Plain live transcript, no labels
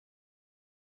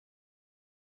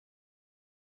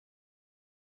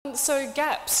So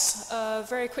gaps,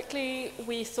 very quickly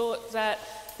we thought that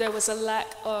there was a lack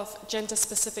of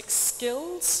gender-specific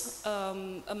skills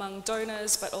among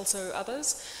donors, but also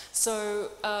others. So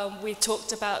we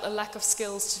talked about a lack of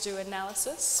skills to do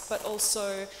analysis, but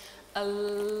also a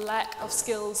lack of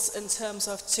skills in terms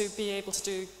of to be able to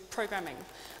do programming.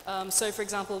 So for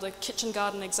example, the kitchen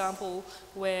garden example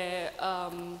where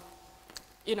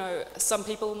you know, some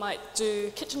people might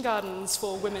do kitchen gardens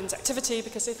for women's activity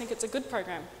because they think it's a good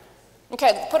program.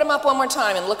 Okay, put them up one more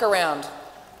time and look around.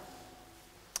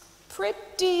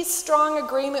 Pretty strong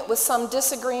agreement with some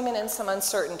disagreement and some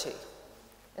uncertainty.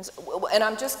 And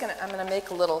I'm gonna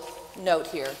make a little note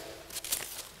here.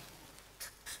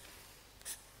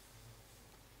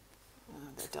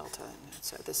 The delta,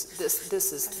 so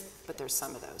this is, but there's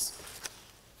some of those.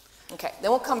 Okay, then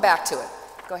we'll come back to it.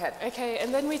 Go ahead. Okay,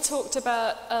 and then we talked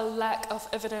about a lack of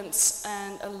evidence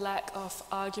and a lack of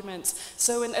arguments.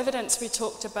 So in evidence, we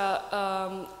talked about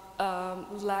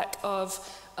lack of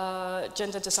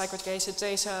gender disaggregated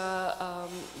data,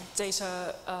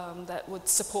 data that would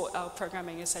support our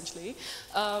programming essentially.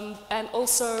 And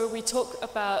also we talk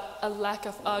about a lack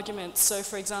of arguments. So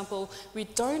for example, we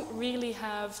don't really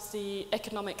have the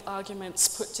economic arguments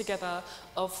put together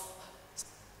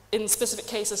in specific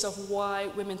cases of why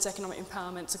women's economic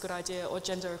empowerment is a good idea or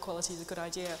gender equality is a good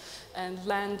idea. And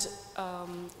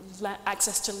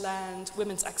access to land,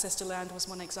 women's access to land was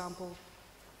one example.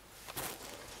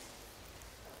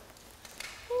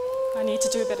 I need to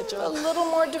do a better job. A little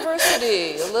more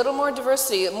diversity,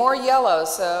 more yellow,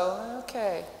 so,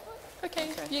 okay.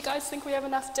 Okay, you guys think we have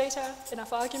enough data,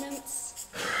 enough arguments?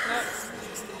 No?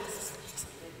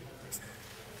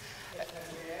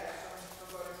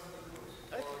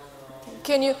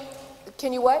 Can you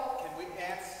what? Can we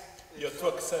add you to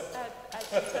accept?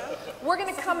 We're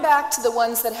going to come back to the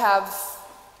ones that have.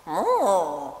 I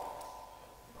wanted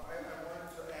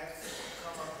to ask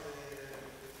some of the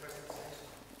presentation,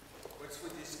 which we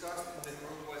discussed in the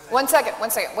group was. One second.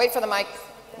 Wait for the mic.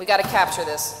 We got to capture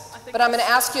this. But I'm going to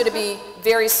ask you to be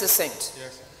very succinct.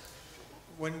 Yes.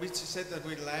 When we said that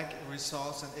we lack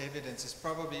results and evidence, it's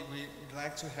probably we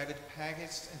like to have it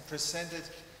packaged and presented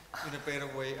in a better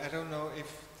way. I don't know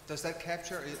if, does that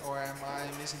capture it, or am I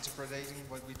misinterpreting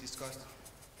what we discussed?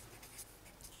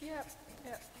 Yeah.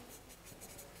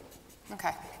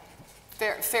 Okay.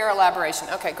 Fair elaboration.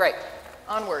 Okay, great.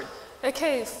 Onward.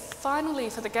 Okay, finally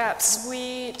for the gaps,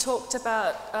 we talked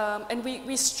about, and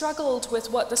we struggled with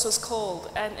what this was called,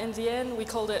 and in the end we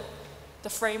called it the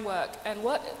framework. And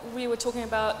what we were talking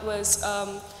about was,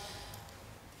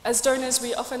 as donors,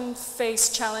 we often face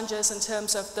challenges in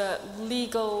terms of the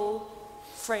legal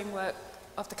framework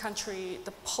of the country,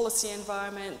 the policy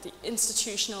environment, the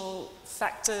institutional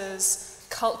factors,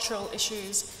 cultural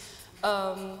issues.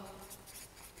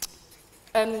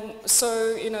 And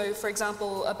so, you know, for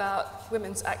example, about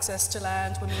women's access to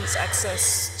land, women's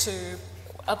access to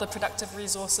other productive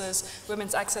resources,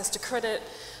 women's access to credit,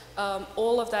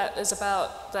 all of that is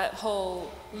about that whole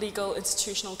legal,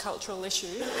 institutional, cultural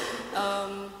issue.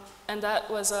 And that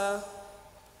was a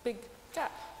big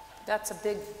gap. That's a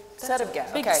big set of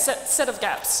gaps. Big set of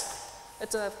gaps.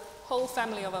 It's a whole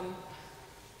family of them.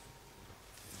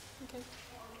 Okay.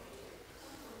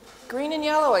 Green and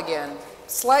yellow again.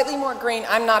 Slightly more green.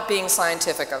 I'm not being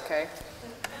scientific, okay?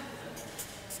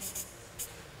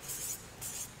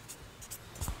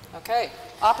 Okay,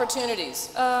 opportunities.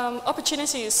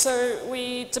 Opportunities. So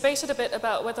we debated a bit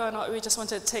about whether or not we just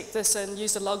wanted to take this and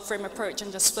use the log frame approach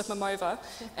and just flip them over.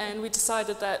 And we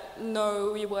decided that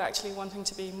no, we were actually wanting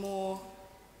to be more,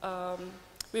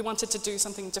 we wanted to do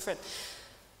something different.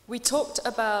 We talked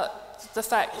about the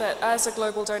fact that as a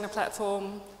global donor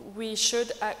platform, we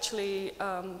should actually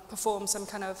perform some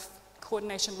kind of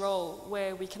coordination role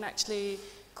where we can actually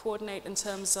coordinate in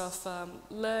terms of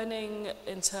learning,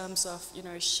 in terms of, you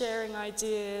know, sharing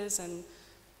ideas and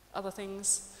other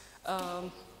things,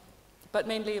 but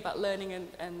mainly about learning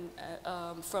and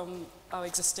from our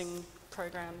existing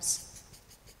programs.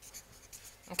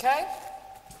 Okay.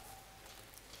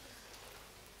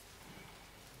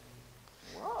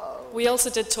 Whoa. We also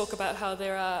did talk about how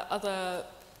there are other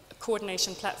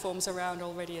coordination platforms around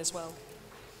already as well.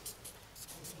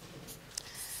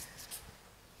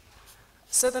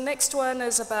 So the next one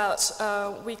is about,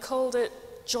 we called it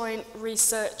Joint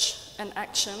Research and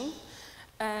Action.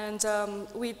 And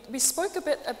we spoke a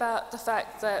bit about the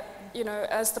fact that, you know,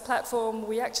 as the platform,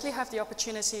 we actually have the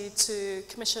opportunity to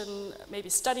commission maybe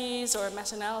studies or a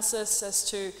meta-analysis as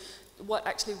to what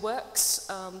actually works.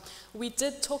 We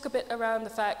did talk a bit around the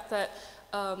fact that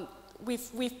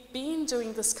we've been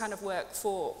doing this kind of work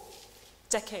for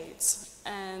decades,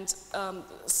 and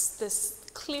this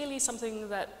clearly something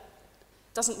that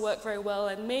doesn't work very well,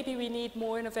 and maybe we need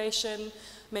more innovation,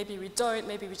 maybe we don't,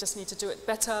 maybe we just need to do it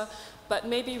better, but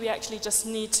maybe we actually just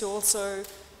need to also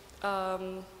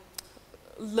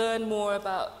learn more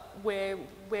about where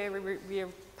we are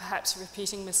perhaps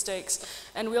repeating mistakes.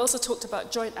 And we also talked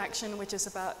about joint action, which is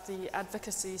about the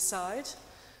advocacy side.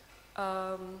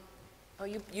 Oh,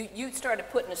 you started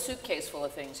putting a suitcase full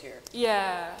of things here.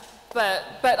 Yeah, but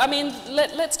I mean,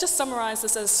 let's just summarize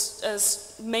this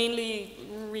as mainly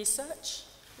research.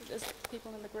 There's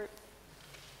people in the group.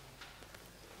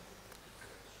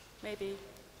 Maybe.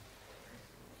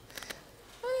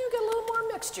 Oh, you got a little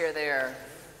more mixture there.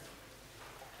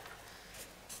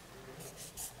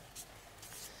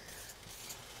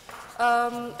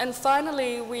 And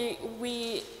finally,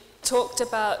 we talked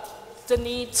about the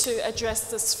need to address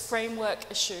this framework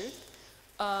issue,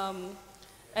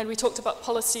 and we talked about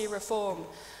policy reform.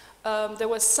 There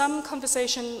was some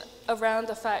conversation around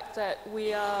the fact that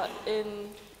we are in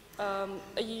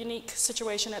a unique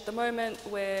situation at the moment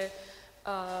where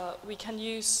we can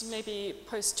use maybe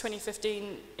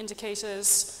post-2015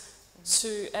 indicators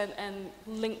to and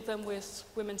link them with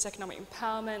women's economic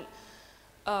empowerment,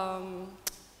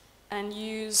 and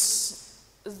use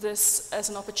this as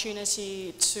an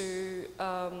opportunity to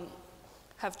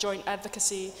have joint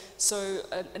advocacy. So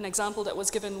an example that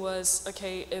was given was,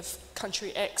 okay, if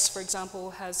country X, for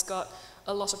example, has got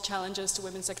a lot of challenges to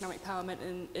women's economic empowerment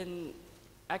in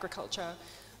agriculture,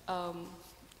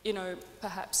 you know,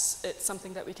 perhaps it's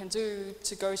something that we can do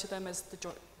to go to them as the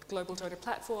global donor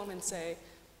platform and say,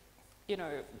 you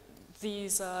know,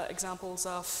 these are examples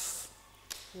of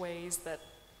ways that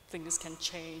things can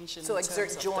change. So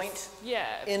exert joint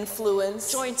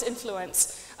influence? Joint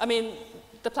influence. I mean,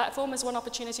 the platform is one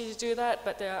opportunity to do that,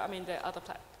 but there are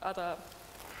other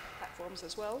platforms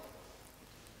as well.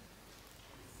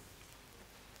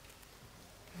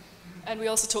 And we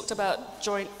also talked about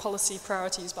joint policy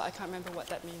priorities, but I can't remember what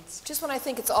that means. Just when I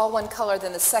think it's all one color,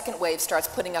 then the second wave starts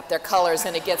putting up their colors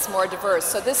and it gets more diverse.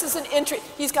 So this is an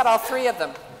he's got all three of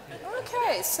them.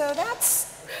 Okay, so that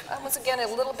was again a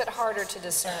little bit harder to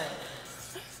discern.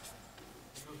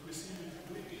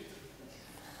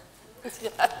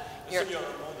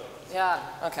 Yeah,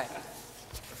 okay.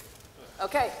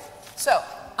 Okay, so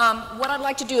what I'd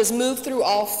like to do is move through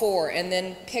all four and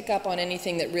then pick up on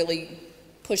anything that really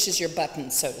pushes your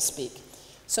buttons, so to speak.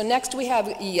 So next we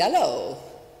have yellow.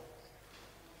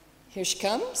 Here she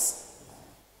comes.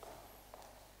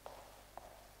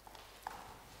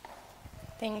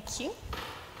 Thank you.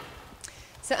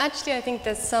 So actually I think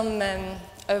there's some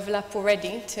overlap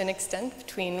already to an extent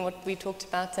between what we talked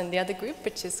about and the other group,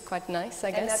 which is quite nice,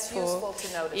 I guess. And that's useful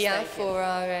to notice. Yeah, for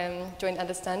our joint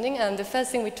understanding. And the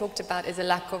first thing we talked about is a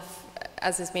lack of,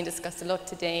 as has been discussed a lot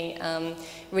today,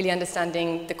 really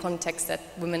understanding the context that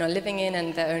women are living in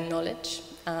and their own knowledge.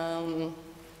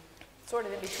 Sort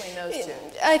of in between those two.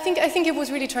 I think it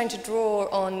was really trying to draw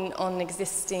on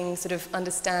existing sort of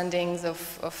understandings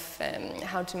of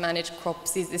how to manage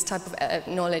crops, this type of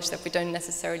knowledge that we don't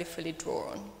necessarily fully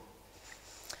draw on.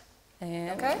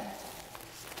 Okay.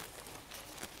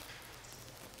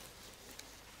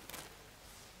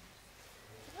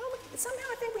 Well, somehow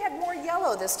I think we had more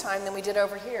yellow this time than we did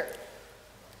over here.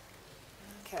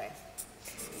 Okay.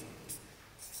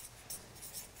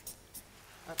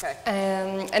 Okay.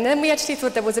 And then we actually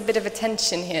thought there was a bit of a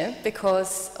tension here,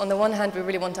 because on the one hand we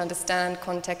really want to understand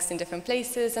context in different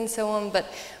places and so on, but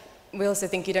we also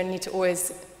think you don't need to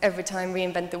always every time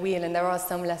reinvent the wheel, and there are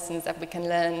some lessons that we can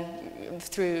learn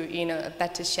through, you know, a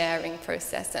better sharing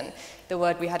process. And the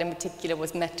word we had in particular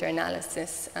was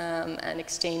meta-analysis and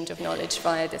exchange of knowledge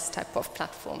via this type of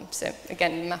platform. So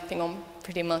again, mapping on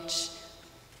pretty much.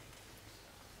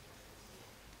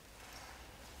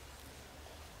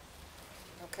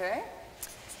 Okay.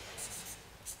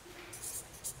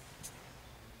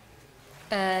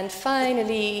 And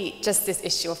finally, just this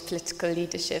issue of political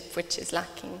leadership, which is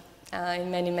lacking in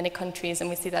many, many countries, and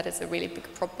we see that as a really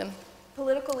big problem.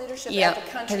 Political leadership at the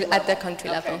country level? At the country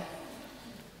level.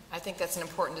 I think that's an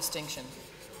important distinction.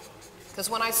 Because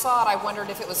when I saw it, I wondered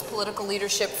if it was political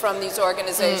leadership from these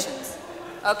organizations.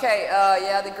 Okay,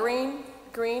 yeah, the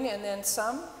green, and then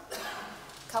some.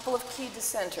 Couple of key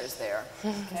dissenters there.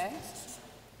 Okay.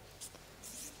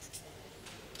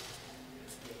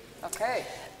 Okay.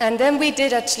 And then we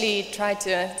did actually try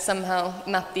to somehow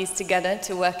map these together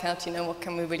to work out, you know, what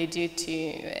can we really do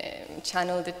to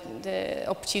channel the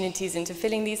opportunities into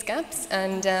filling these gaps.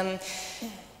 And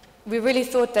we really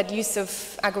thought that use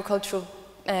of agricultural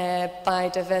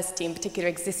biodiversity, in particular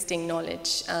existing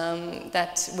knowledge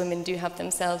that women do have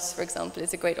themselves, for example,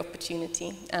 is a great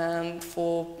opportunity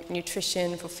for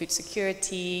nutrition, for food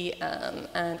security,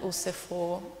 and also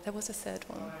for, there was a third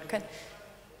one, okay.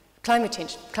 Climate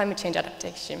change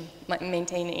adaptation,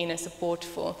 maintaining support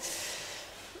for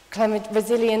climate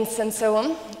resilience and so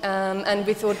on. And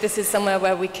we thought this is somewhere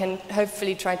where we can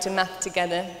hopefully try to map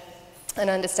together an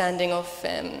understanding of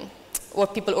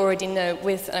what people already know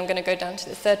with, and I'm going to go down to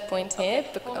the third point here.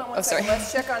 Hold on one second.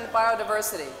 Let's check on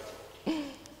biodiversity.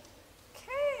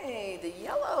 Okay, the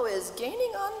yellow is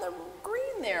gaining on the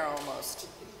green there almost.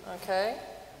 Okay.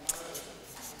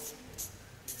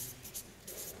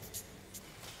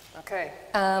 Okay.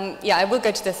 Yeah, I will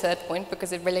go to the third point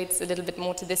because it relates a little bit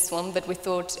more to this one, but we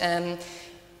thought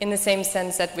in the same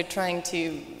sense that we're trying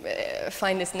to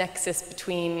find this nexus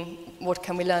between what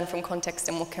can we learn from context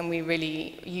and what can we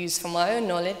really use from our own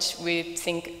knowledge. We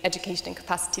think education and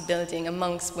capacity building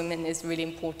amongst women is really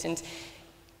important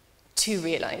to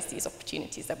realize these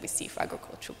opportunities that we see for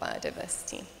agricultural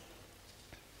biodiversity.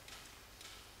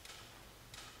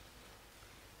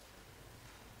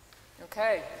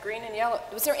 Okay, green and yellow.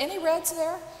 Was there any reds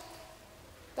there?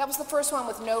 That was the first one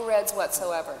with no reds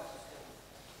whatsoever.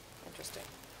 Interesting.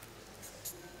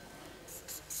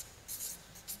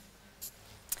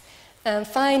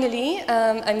 Finally,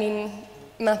 I mean,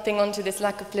 mapping onto this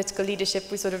lack of political leadership,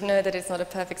 we sort of know that it's not a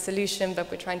perfect solution, but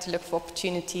we're trying to look for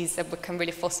opportunities that we can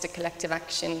really foster collective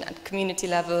action at community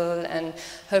level and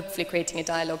hopefully creating a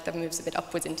dialogue that moves a bit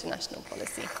upwards into national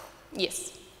policy.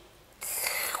 Yes.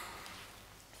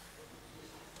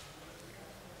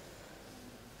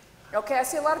 Okay, I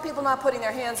see a lot of people not putting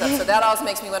their hands up, so that always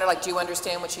makes me wonder, like, do you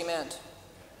understand what she meant?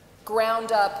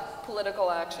 Ground up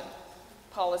political action.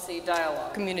 Policy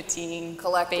dialogue. Community-based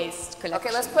collection.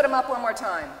 Okay, let's put them up one more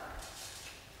time.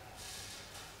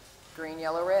 Green,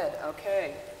 yellow, red.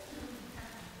 Okay.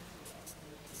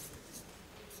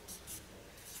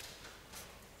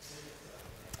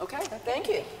 Okay, thank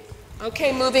you.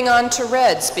 Okay, moving on to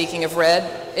red. Speaking of red,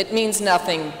 it means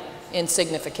nothing in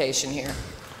signification here.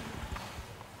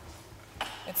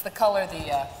 It's the color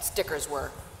the stickers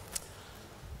were.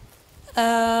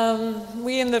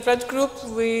 We in the red group,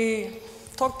 we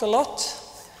talked a lot.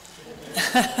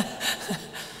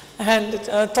 And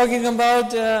talking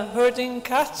about herding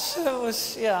cats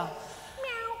was, yeah.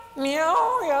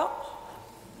 Meow. Yeah.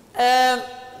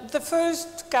 The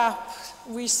first gap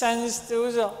we sensed there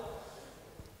was a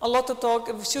lot of talk.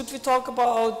 Should we talk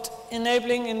about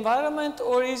enabling environment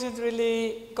or is it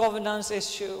really governance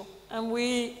issue? And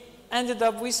we ended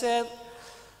up, we said,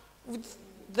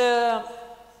 the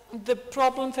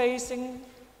problem facing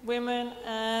women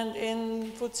and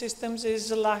in food systems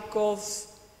is a lack of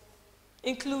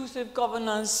inclusive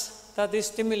governance that is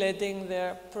stimulating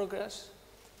their progress.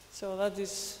 So that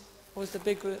was the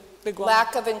big one.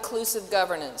 Lack of inclusive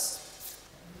governance.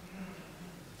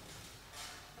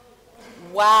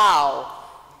 Wow.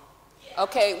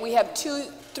 Okay, we have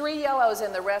 3 yellows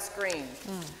and the rest green.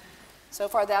 So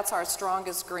far, that's our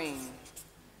strongest green.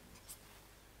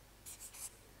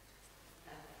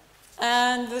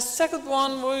 And the second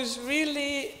one was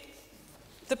really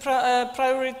the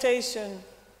prioritization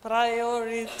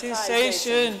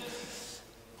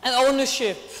and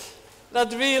ownership.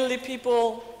 That really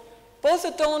people, both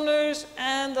the donors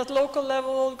and at local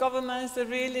level governments, they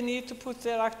really need to put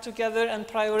their act together and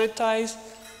prioritize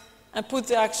and put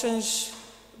the actions,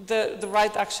 the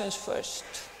right actions first.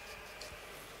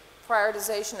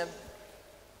 Prioritization of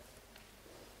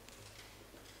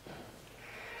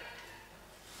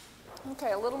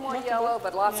okay, a little more yellow,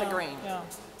 but lots of green. Yeah.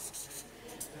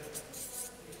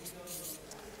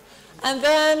 And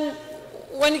then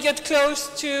when you get close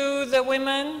to the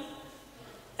women,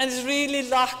 and it's really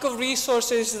lack of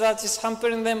resources that is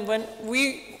hampering them. When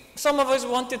some of us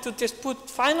wanted to just put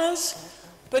finance,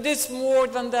 but it's more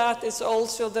than that. It's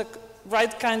also the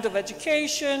right kind of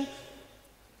education.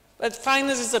 But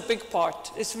finance is a big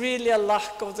part. It's really a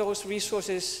lack of those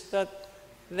resources that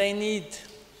they need.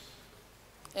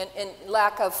 And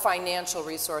lack of financial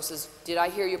resources. Did I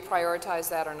hear you prioritize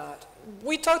that or not?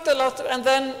 We talked a lot, and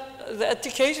then the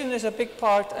education is a big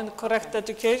part, and correct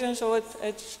education, so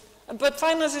but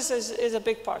finance is a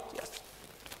big part, yes.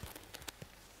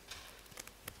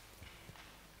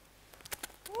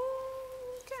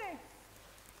 Okay.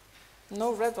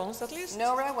 No red ones, at least?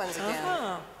 No red ones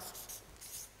again.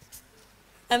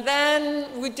 And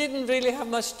then we didn't really have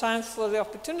much time for the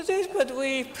opportunities, but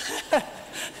we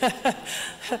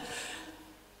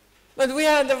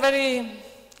had a very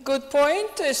good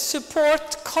point,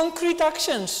 support concrete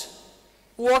actions,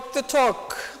 walk the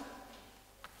talk.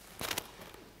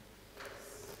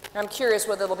 I'm curious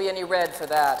whether there'll be any red for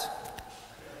that.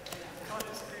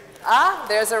 Ah,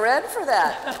 there's a red for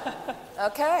that.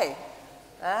 Okay,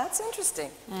 that's interesting.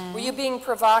 Were you being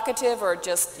provocative or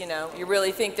just, you know, you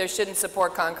really think there shouldn't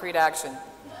support concrete action?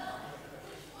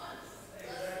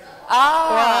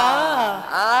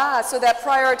 So that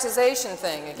prioritization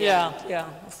thing again. Yeah,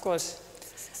 of course.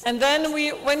 And then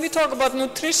when we talk about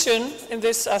nutrition in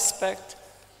this aspect,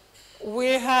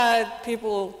 we had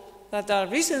people that are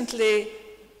recently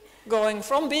going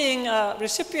from being a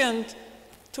recipient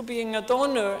to being a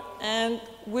donor, and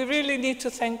we really need to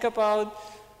think about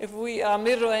if we are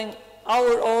mirroring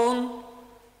our own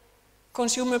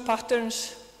consumer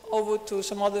patterns over to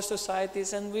some other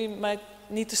societies, and we might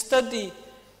need to study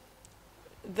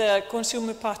the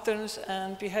consumer patterns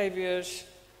and behaviors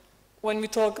when we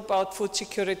talk about food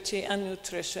security and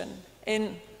nutrition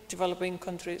in developing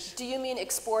countries. Do you mean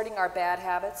exporting our bad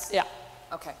habits? Yeah.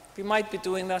 Okay. We might be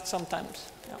doing that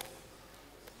sometimes. Yeah.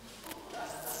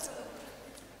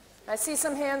 I see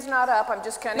some hands not up. I'm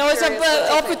just kind of No, curious.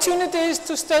 it's opportunities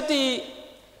to study,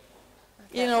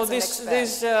 you know, these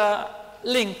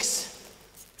links.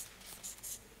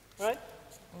 Right?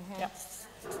 Yeah.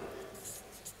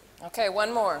 Okay,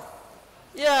 one more.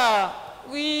 Yeah,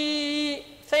 we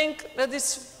think that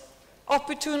it's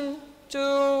opportune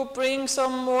to bring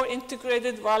some more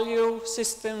integrated value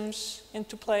systems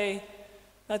into play,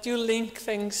 that you link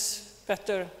things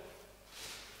better.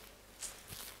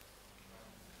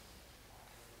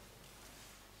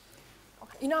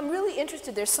 You know, I'm really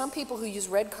interested. There's some people who use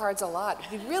red cards a lot.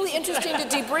 It'd be really interesting to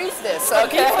debrief this,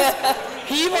 okay?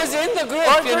 He was in the group,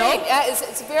 Or you know. green.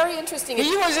 It's very interesting.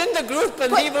 He was in the group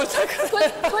and he was...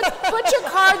 Put your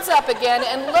cards up again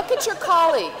and look at your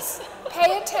colleagues.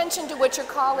 Pay attention to what your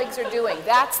colleagues are doing.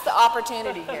 That's the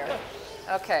opportunity here.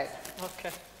 Okay.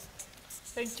 Okay.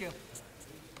 Thank you.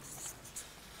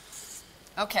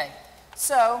 Okay.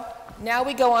 So now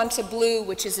we go on to blue,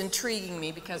 which is intriguing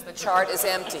me because the chart is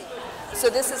empty. So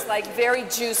this is like very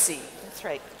juicy. That's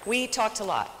right. We talked a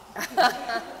lot.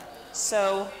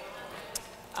 So,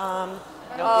 no,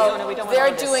 we don't want they're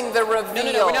all this. doing the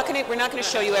reveal. No, we're not going to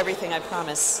show you everything, I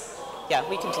promise. Yeah,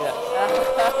 we can do that.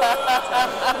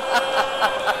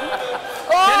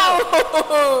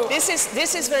 Oh! No.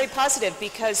 This is very positive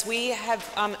because we have,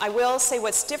 I will say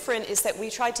what's different is that we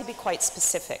tried to be quite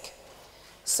specific.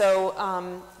 So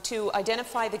to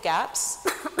identify the gaps,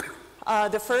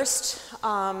 the first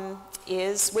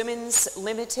is women's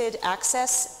limited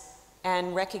access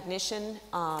and recognition,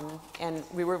 and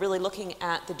we were really looking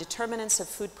at the determinants of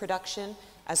food production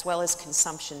as well as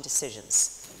consumption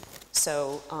decisions.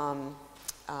 So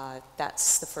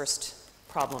that's the first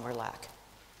problem or lack.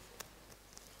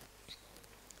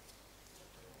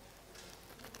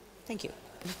 Thank you.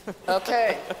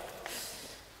 Okay.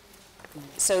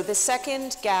 So the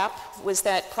second gap was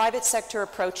that private sector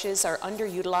approaches are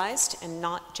underutilized and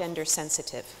not gender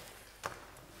sensitive.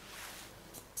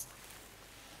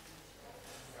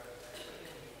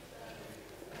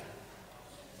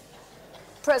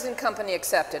 Present company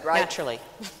accepted, right? Naturally.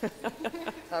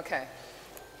 Okay.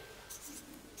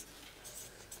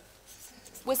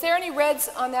 Was there any reds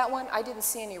on that one? I didn't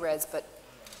see any reds, but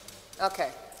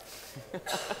okay.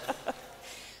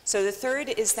 So the third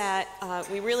is that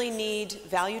we really need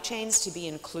value chains to be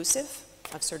inclusive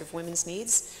of sort of women's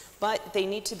needs, but they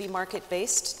need to be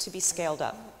market-based to be scaled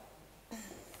up.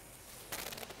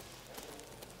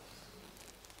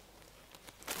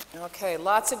 Okay,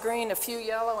 lots of green, a few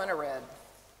yellow, and a red.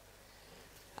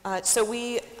 So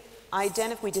we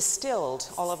distilled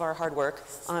all of our hard work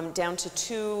down to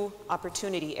two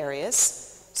opportunity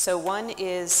areas. So one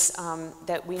is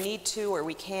that we need to, or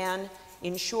we can,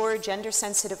 ensure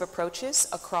gender-sensitive approaches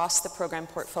across the program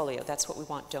portfolio. That's what we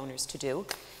want donors to do.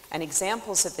 And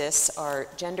examples of this are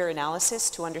gender analysis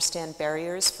to understand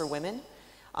barriers for women,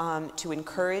 to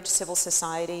encourage civil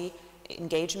society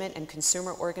engagement and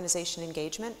consumer organization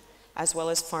engagement, as well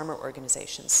as farmer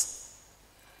organizations.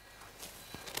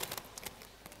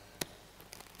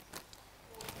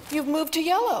 You've moved to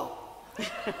yellow.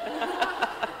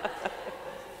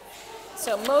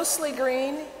 So mostly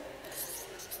green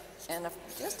and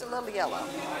just a little yellow.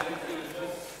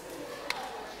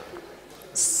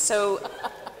 So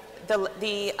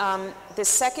the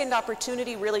second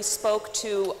opportunity really spoke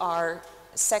to our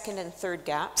second and third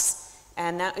gaps,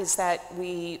 and that is that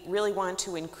we really want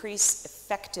to increase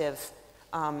effective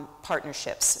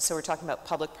partnerships. So we're talking about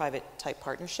public-private type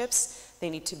partnerships. They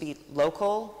need to be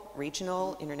local,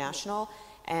 regional, international,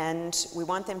 and we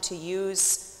want them to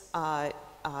use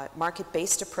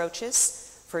market-based approaches.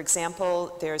 For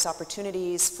example, there's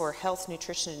opportunities for health,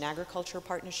 nutrition, and agriculture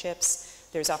partnerships.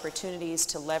 There's opportunities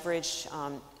to leverage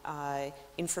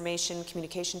information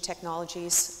communication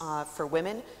technologies for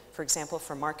women, for example,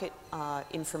 for market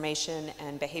information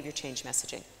and behavior change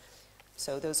messaging.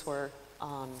 So those were,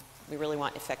 we really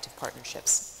want effective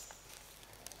partnerships.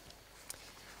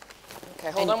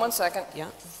 Okay, hold on one second. Yeah.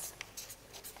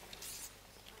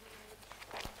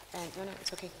 And no,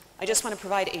 it's okay. I just want to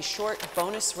provide a short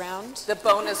bonus round. The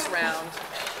bonus round.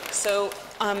 So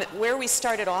where we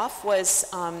started off was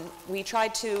we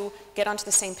tried to get onto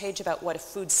the same page about what a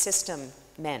food system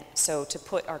meant, so to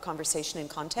put our conversation in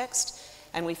context.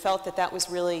 And we felt that that was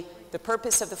really the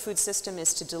purpose of the food system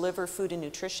is to deliver food and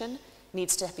nutrition,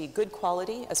 needs to be good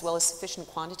quality as well as sufficient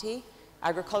quantity.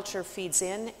 Agriculture feeds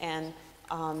in and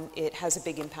it has a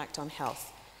big impact on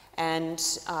health. And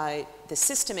the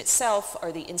system itself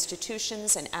are the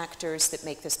institutions and actors that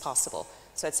make this possible.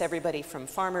 So it's everybody from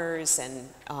farmers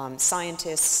and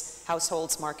scientists,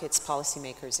 households, markets,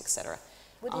 policymakers, et cetera.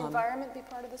 Would the environment be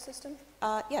part of the system?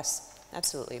 Yes,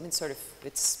 absolutely. I mean, sort of,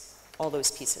 it's all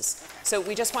those pieces. So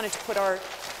we just wanted to put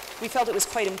we felt it was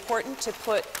quite important to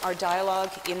put our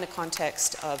dialogue in the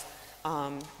context of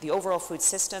the overall food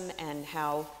system and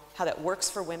how that works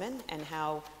for women and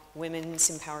how women's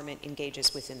empowerment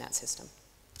engages within that system.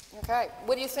 Okay,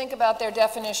 what do you think about their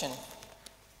definition?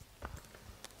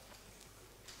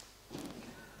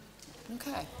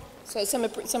 Okay, so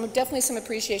definitely some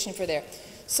appreciation for there.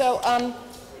 So have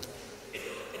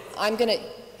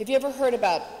you ever heard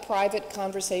about private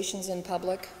conversations in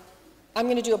public? I'm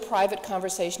going to do a private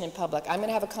conversation in public. I'm going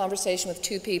to have a conversation with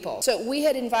two people. So we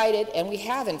had invited, and we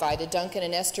have invited, Duncan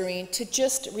and Estorine to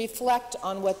just reflect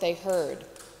on what they heard.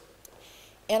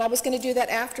 And I was going to do that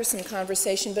after some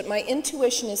conversation, but my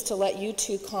intuition is to let you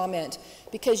two comment,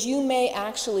 because you may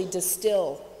actually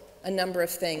distill a number of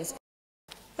things.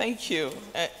 Thank you.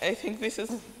 I think this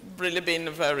has really been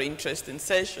a very interesting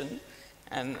session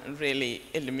and really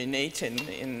illuminating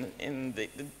in the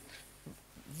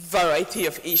variety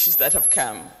of issues that have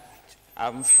come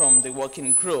from the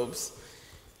working groups.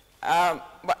 But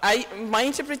my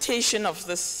interpretation of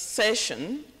this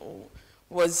session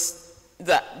was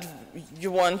that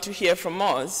you want to hear from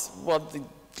us what the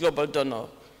Global Donor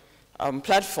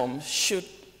Platform should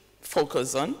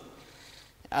focus on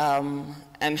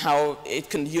and how it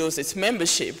can use its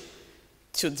membership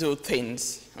to do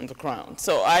things on the ground.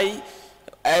 So I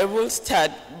will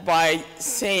start by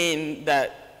saying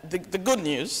that the good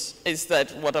news is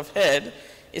that what I've heard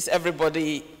is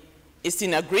everybody is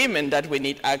in agreement that we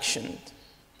need action.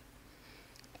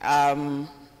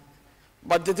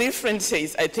 But the difference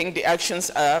is, I think the actions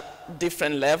are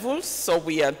different levels. So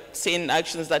we are seeing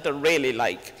actions that are really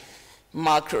like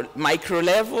micro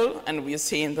level, and we are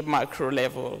seeing the macro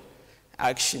level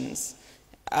actions.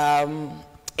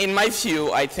 In my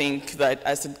view, I think that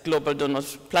as a Global Donor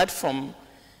Platform,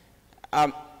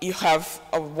 you have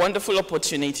a wonderful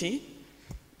opportunity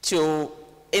to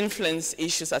influence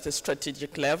issues at a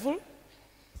strategic level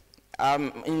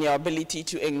in your ability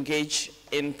to engage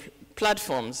in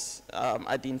platforms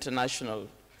at the international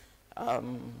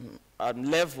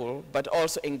level, but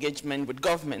also engagement with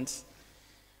governments.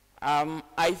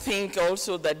 I think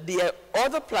also that there are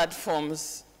other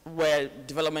platforms where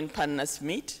development partners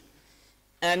meet,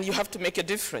 and you have to make a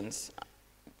difference.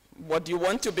 What do you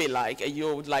want to be like? Are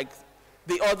you like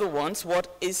the other ones?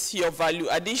 What is your value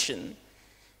addition?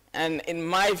 And in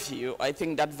my view, I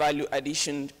think that value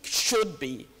addition should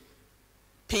be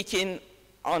picking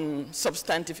on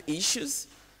substantive issues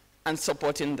and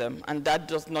supporting them. And that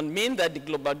does not mean that the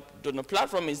Global Donor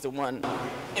Platform is the one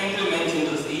implementing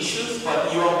those issues,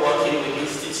 but you are working with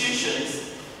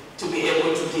institutions to be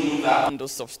able to deliver on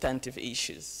those substantive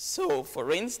issues. So,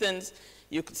 for instance,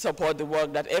 you could support the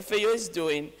work that FAO is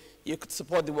doing. You could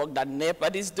support the work that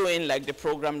NEPAD is doing, like the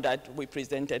program that we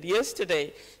presented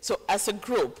yesterday. So as a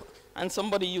group, and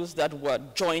somebody used that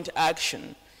word, joint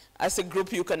action, as a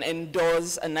group you can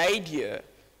endorse an idea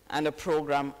and a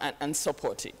program and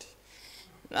support it.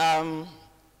 On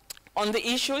the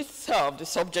issue itself, the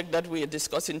subject that we are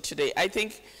discussing today, I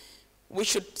think we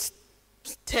should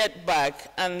step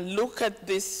back and look at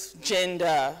this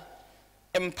gender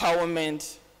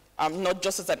empowerment not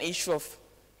just as an issue of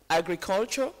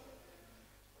agriculture,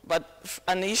 but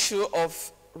an issue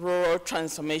of rural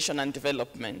transformation and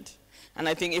development. And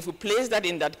I think if we place that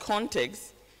in that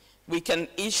context, we can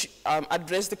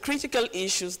address the critical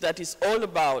issues that is all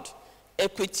about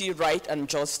equity, right, and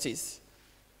justice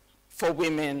for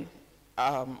women,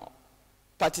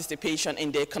 participation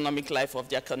in the economic life of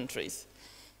their countries.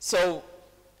 So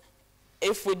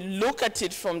if we look at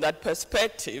it from that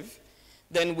perspective,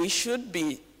 then we should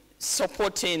be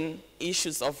supporting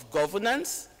issues of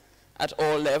governance at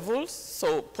all levels.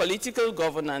 So political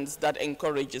governance that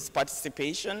encourages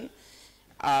participation,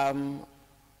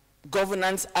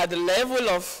 governance at the level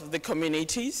of the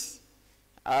communities.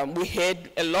 We heard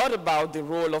a lot about the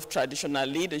role of traditional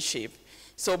leadership.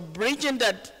 So bridging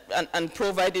that and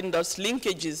providing those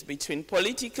linkages between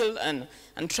political and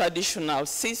traditional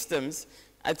systems,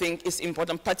 I think is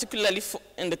important, particularly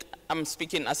I'm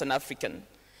speaking as an African.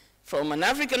 From an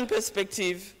African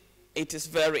perspective, it is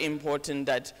very important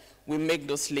that we make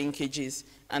those linkages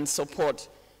and support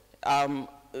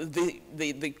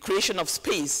the creation of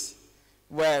space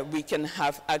where we can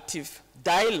have active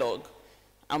dialogue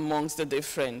amongst the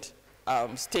different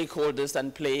stakeholders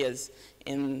and players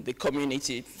in the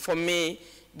community. For me,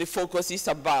 the focus is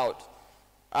about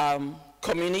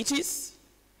communities,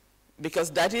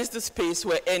 because that is the space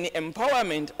where any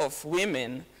empowerment of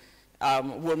women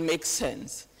will make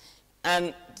sense.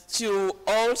 And to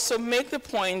also make the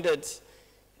point that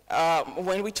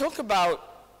when we talk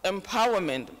about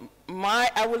empowerment,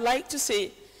 I would like to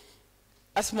say,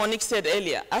 as Monique said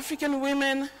earlier, African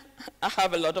women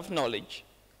have a lot of knowledge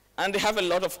and they have a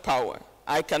lot of power.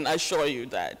 I can assure you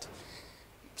that.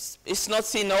 It's not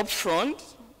seen up front,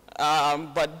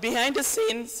 but behind the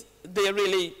scenes, they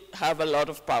really have a lot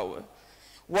of power.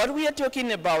 What we are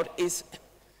talking about is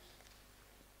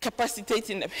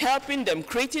capacitating them, helping them,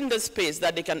 creating the space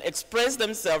that they can express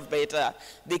themselves better,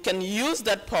 they can use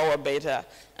that power better,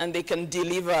 and they can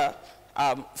deliver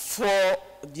for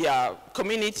their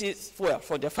communities, well,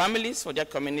 for their families, for their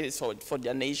communities, for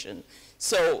their nation.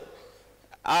 So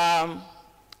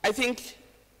I think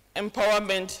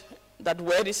empowerment, that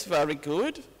word is very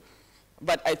good,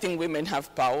 but I think women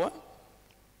have power.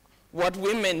 What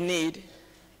women need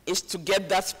is to get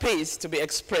that space to be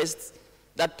expressed,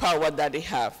 that power that they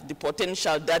have, the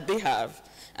potential that they have.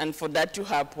 And for that to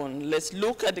happen, let's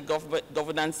look at the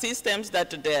governance systems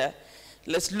that are there.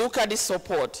 Let's look at the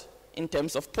support in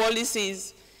terms of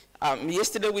policies.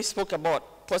 Yesterday we spoke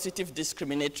about positive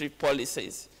discriminatory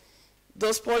policies.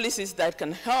 Those policies that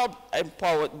can help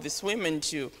empower these women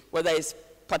to, whether it's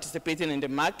participating in the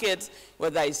market,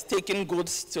 whether it's taking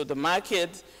goods to the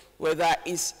market, whether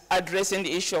it's addressing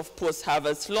the issue of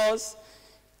post-harvest loss.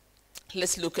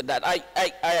 Let's look at that.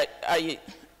 I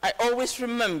always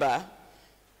remember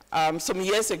some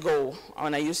years ago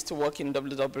when I used to work in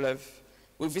WWF,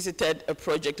 we visited a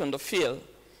project on the field,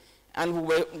 and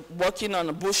we were working on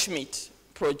a bushmeat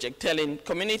project, telling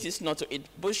communities not to eat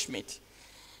bushmeat.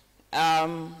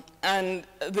 And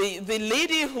the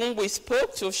lady whom we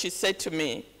spoke to, she said to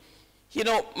me, you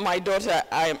know, my daughter,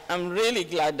 I'm really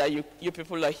glad that you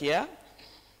people are here.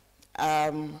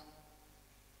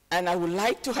 And I would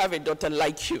like to have a daughter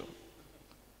like you,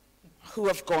 who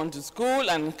have gone to school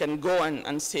and can go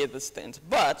and say these things.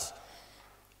 But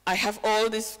I have all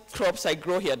these crops I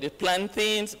grow here, the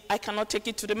plantains, I cannot take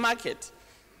it to the market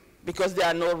because there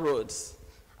are no roads.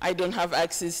 I don't have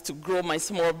access to grow my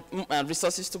small,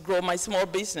 resources to grow my small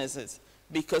businesses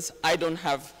because I don't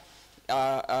have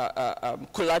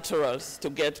collaterals to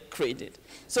get credit.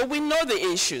 So we know the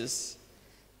issues.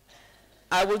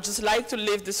 I would just like to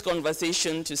leave this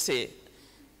conversation to say,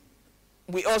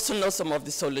 we also know some of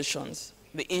the solutions,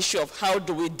 the issue of how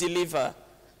do we deliver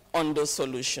on those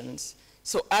solutions.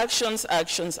 So actions,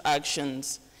 actions,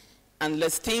 actions, and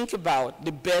let's think about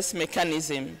the best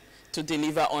mechanism to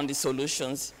deliver on the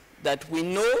solutions that we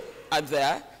know are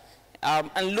there,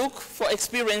 and look for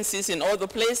experiences in other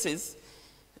places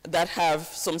that have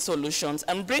some solutions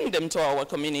and bring them to our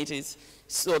communities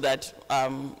so that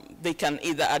they can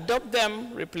either adopt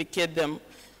them, replicate them,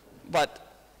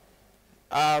 but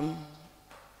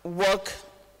work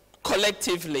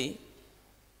collectively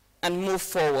and move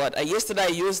forward. Yesterday I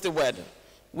used the word,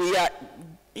 we are,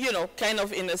 you know, kind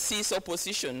of in a seesaw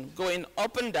position, going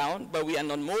up and down, but we are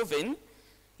not moving.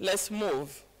 Let's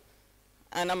move.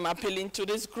 And I'm appealing to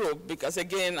this group because,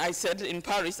 again, I said in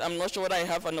Paris, I'm not sure I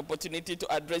have an opportunity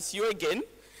to address you again.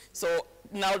 So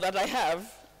now that I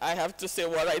have to say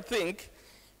what I think.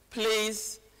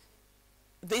 Please,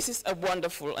 this is a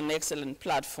wonderful and excellent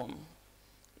platform.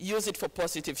 Use it for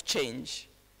positive change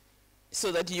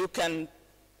so that you can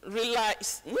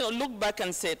realize, you know, look back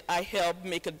and say, I helped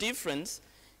make a difference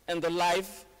in the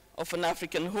life of an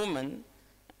African woman,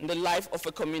 in the life of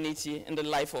a community, in the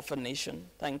life of a nation.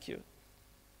 Thank you.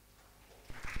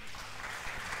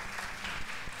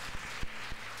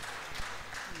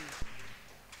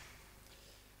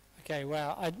 Okay,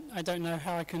 well, I don't know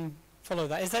how I can follow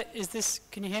that. Is this,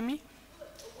 can you hear me?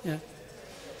 Yeah.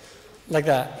 Like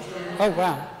that? Oh,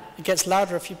 wow. It gets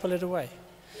louder if you pull it away.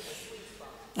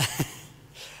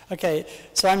 Okay,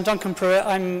 so I'm Duncan Pruitt.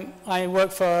 I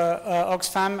work for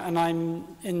Oxfam, and I'm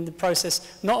in the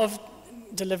process not of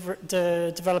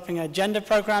developing a gender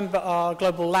program, but our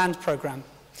global land program.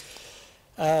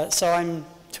 So I'm,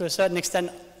 to a certain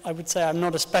extent, I would say I'm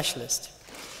not a specialist.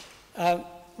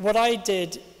 What I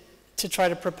did to try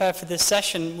to prepare for this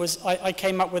session was I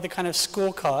came up with a kind of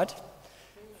scorecard.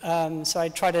 So I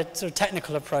tried a sort of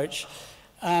technical approach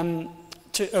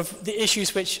of the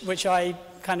issues which I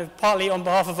kind of partly on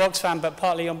behalf of Oxfam, but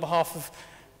partly on behalf of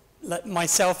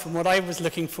myself and what I was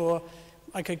looking for,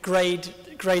 I could grade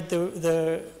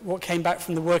what came back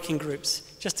from the working groups,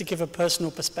 just to give a personal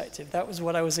perspective. That was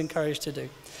what I was encouraged to do.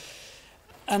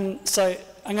 And so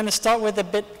I'm going to start with a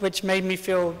bit which made me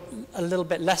feel a little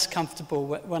bit less comfortable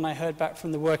when I heard back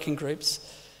from the working groups.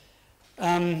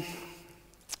 I've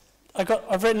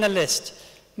written a list: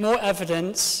 more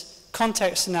evidence,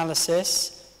 context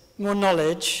analysis, more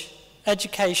knowledge,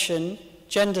 education,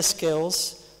 gender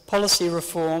skills, policy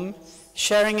reform,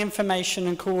 sharing information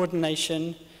and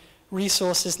coordination,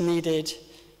 resources needed,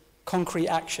 concrete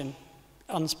action,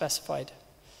 unspecified.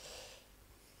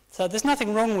 So there's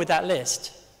nothing wrong with that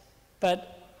list,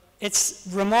 but it's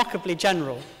remarkably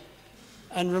general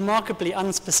and remarkably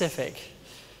unspecific.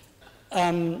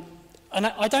 And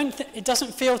it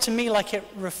doesn't feel to me like it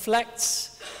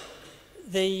reflects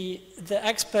the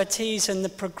expertise and the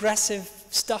progressive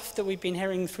stuff that we've been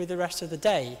hearing through the rest of the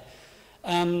day.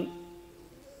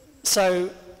 So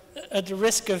at the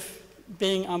risk of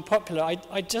being unpopular,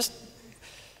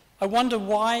 I wonder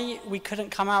why we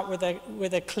couldn't come out with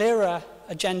a clearer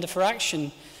agenda for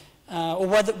action, or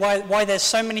why there's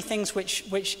so many things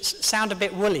which sound a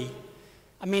bit woolly.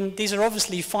 I mean, these are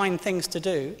obviously fine things to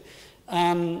do,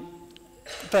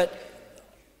 but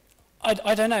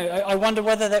I don't know. I wonder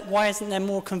why isn't there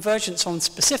more convergence on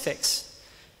specifics?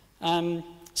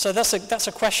 So that's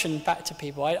a question back to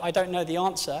people. I don't know the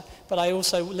answer, but I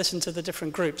also listen to the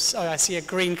different groups. Oh, I see a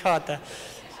green card there.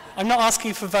 I'm not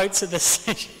asking for votes at this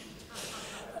stage.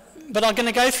 But I'm going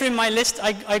to go through my list.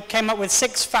 I came up with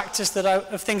 6 factors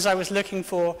of things I was looking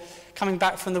for coming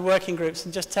back from the working groups,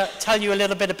 and just tell you a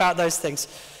little bit about those things.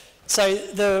 So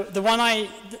the one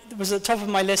that was at the top of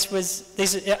my list was,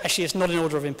 actually it's not in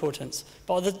order of importance,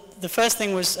 but the first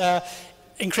thing was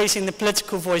increasing the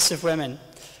political voice of women.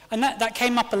 And that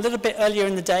came up a little bit earlier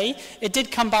in the day. It did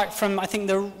come back from, I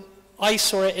think I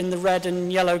saw it in the red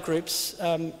and yellow groups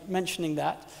mentioning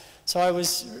that. So I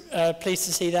was pleased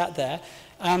to see that there.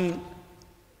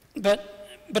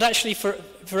 But actually for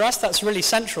us that's really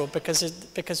central,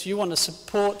 because you want to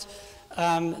support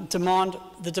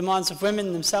the demands of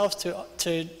women themselves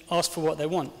to ask for what they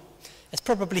want. It's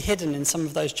probably hidden in some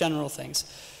of those general things.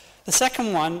 The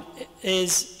second one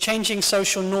is changing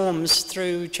social norms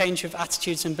through change of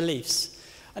attitudes and beliefs.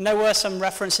 And there were some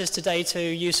references today to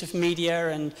use of media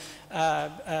and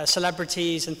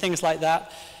celebrities and things like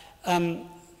that.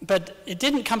 But it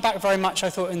didn't come back very much, I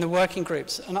thought, in the working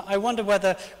groups. And I wonder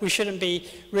whether we shouldn't be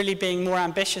really being more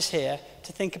ambitious here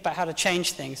to think about how to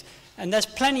change things. And there's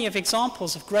plenty of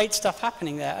examples of great stuff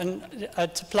happening there. And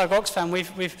to plug Oxfam,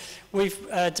 we've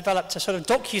developed a sort of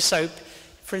docu-soap,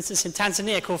 for instance, in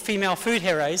Tanzania, called Female Food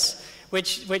Heroes,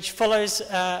 which follows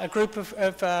a group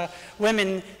of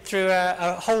women through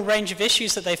a whole range of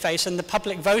issues that they face, and the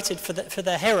public voted for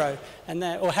their hero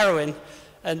or heroine.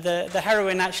 And the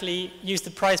heroine actually used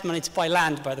the prize money to buy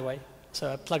land, by the way.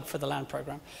 So a plug for the land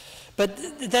program. But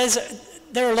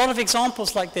there are a lot of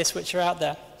examples like this which are out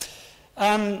there.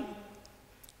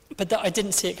 But I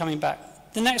didn't see it coming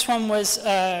back. The next one was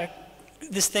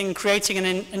this thing, creating an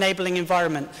enabling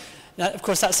environment. Now, of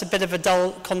course, that's a bit of a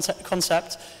dull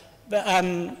concept.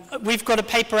 But we've got a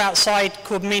paper outside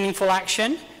called Meaningful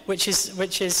Action, which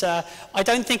is I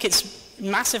don't think it's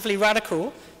massively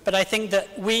radical, but I think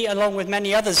that we, along with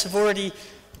many others, have already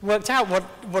worked out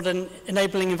what an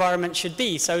enabling environment should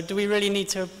be. So do we really need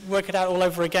to work it out all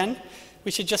over again?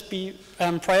 We should just be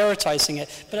prioritizing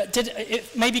it. But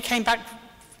it maybe came back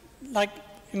like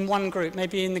in one group,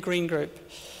 maybe in the green group.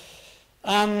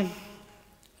 Now,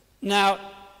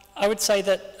 I would say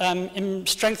that in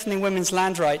strengthening women's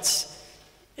land rights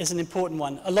is an important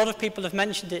one. A lot of people have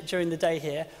mentioned it during the day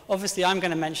here. Obviously, I'm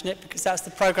going to mention it because that's the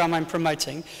program I'm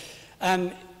promoting.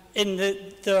 In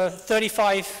the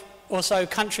 35 or so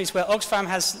countries where Oxfam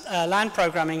has land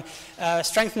programming,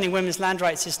 strengthening women's land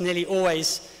rights is nearly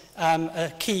always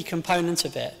a key component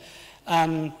of it.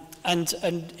 And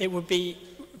it would be,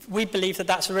 we believe that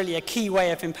that's really a key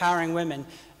way of empowering women,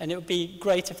 and it would be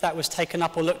great if that was taken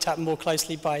up or looked at more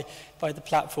closely by the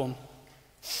platform.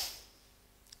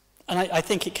 And I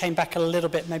think it came back a little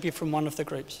bit maybe from one of the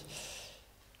groups.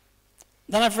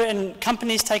 Then I've written,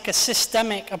 companies take a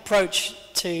systemic approach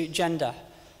to gender.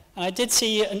 And I did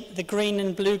see the green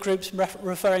and blue groups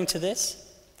referring to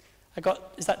this.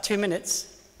 Is that 2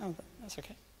 minutes? Oh, that's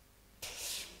okay.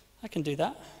 I can do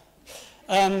that.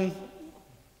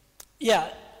 Yeah,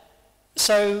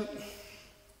 so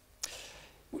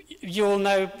you all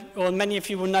know, or many of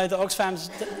you will know, that Oxfam's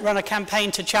run a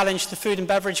campaign to challenge the food and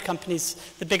beverage companies,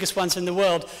 the biggest ones in the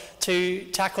world, to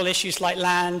tackle issues like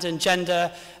land and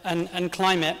gender and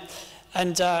climate.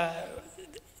 And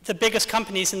the biggest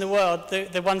companies in the world,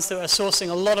 the ones that are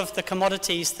sourcing a lot of the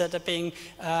commodities that are being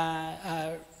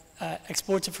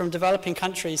exported from developing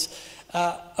countries,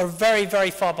 are very,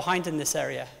 very far behind in this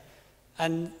area.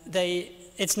 And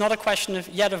it's not a question of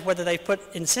whether they've put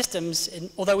in systems,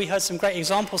 although we heard some great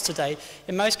examples today.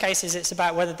 In most cases, it's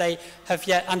about whether they have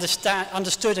yet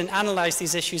understood and analyzed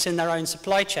these issues in their own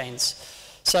supply chains.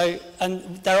 So,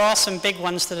 and there are some big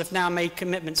ones that have now made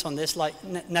commitments on this, like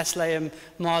Nestle and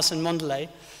Mars and Mondelez.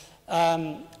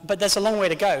 But there's a long way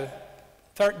to go.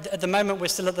 At the moment, we're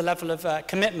still at the level of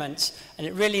commitments, and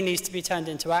it really needs to be turned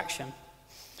into action.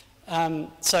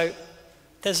 So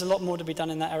there's a lot more to be done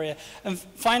in that area. And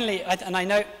finally, and I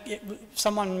know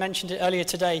someone mentioned it earlier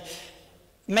today,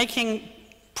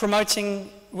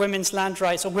 promoting women's land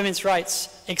rights or women's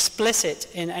rights explicit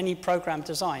in any program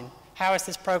design. How is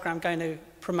this program going to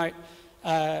promote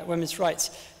women's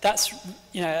rights? That's,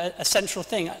 you know, a central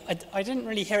thing. I didn't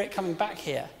really hear it coming back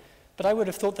here, but I would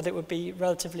have thought that it would be a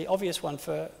relatively obvious one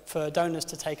for donors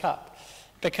to take up,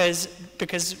 because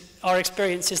our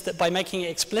experience is that by making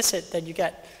it explicit, then you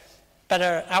get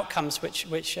better outcomes, which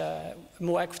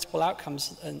more equitable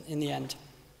outcomes in the end.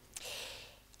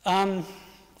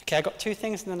 Okay, I got 2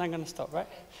 things, and then I'm going to stop, right?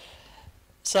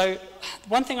 So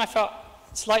one thing I felt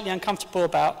slightly uncomfortable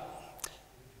about,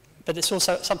 but it's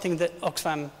also something that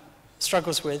Oxfam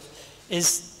struggles with,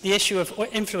 is the issue of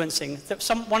influencing.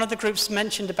 One of the groups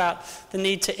mentioned about the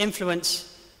need to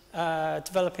influence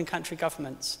developing country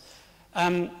governments.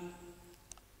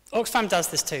 Oxfam does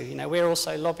this too. You know, we're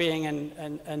also lobbying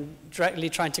and directly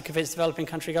trying to convince developing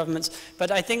country governments.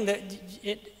 But I think that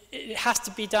it has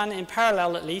to be done in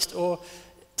parallel, at least, or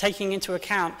taking into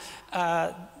account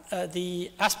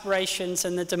the aspirations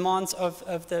and the demands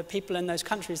of the people in those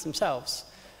countries themselves.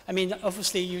 I mean,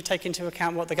 obviously, you take into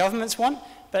account what the governments want,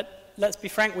 but let's be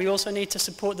frank, we also need to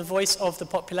support the voice of the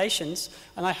populations.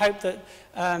 And I hope that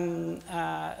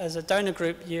as a donor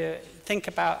group, you think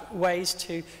about ways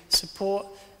to support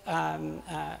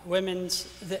women's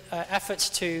efforts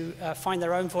to find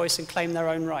their own voice and claim their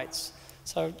own rights.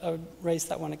 So I would raise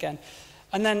that one again.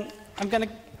 And then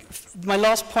my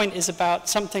last point is about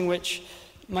something which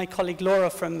my colleague Laura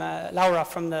from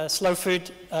the Slow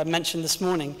Food mentioned this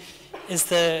morning, is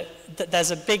that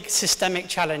there's a big systemic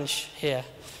challenge here.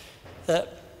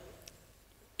 That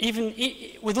even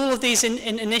with all of these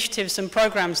initiatives and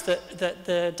programs that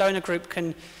the donor group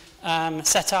can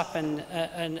set up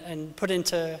and put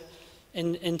into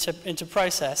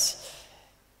process,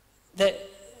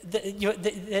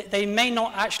 they may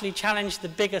not actually challenge the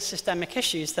bigger systemic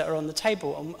issues that are on the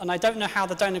table. And I don't know how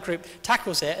the donor group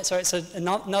tackles it, so it's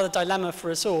another dilemma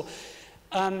for us all.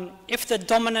 If the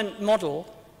dominant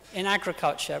model in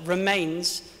agriculture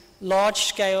remains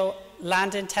large-scale,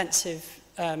 land-intensive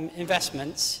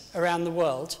investments around the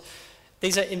world,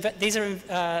 these are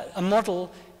a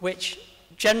model which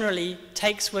generally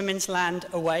takes women's land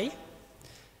away,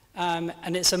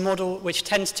 and it's a model which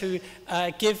tends to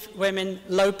give women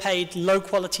low-paid,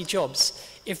 low-quality jobs.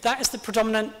 If that is the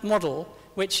predominant model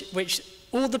which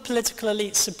all the political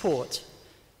elites support,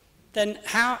 then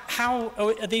how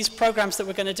are these programs that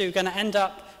we're going to do going to end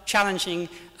up challenging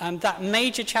that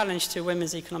major challenge to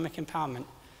women's economic empowerment?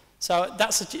 So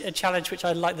that's a challenge which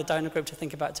I'd like the donor group to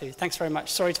think about too. Thanks very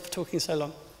much. Sorry for talking so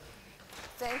long.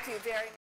 Thank you very much.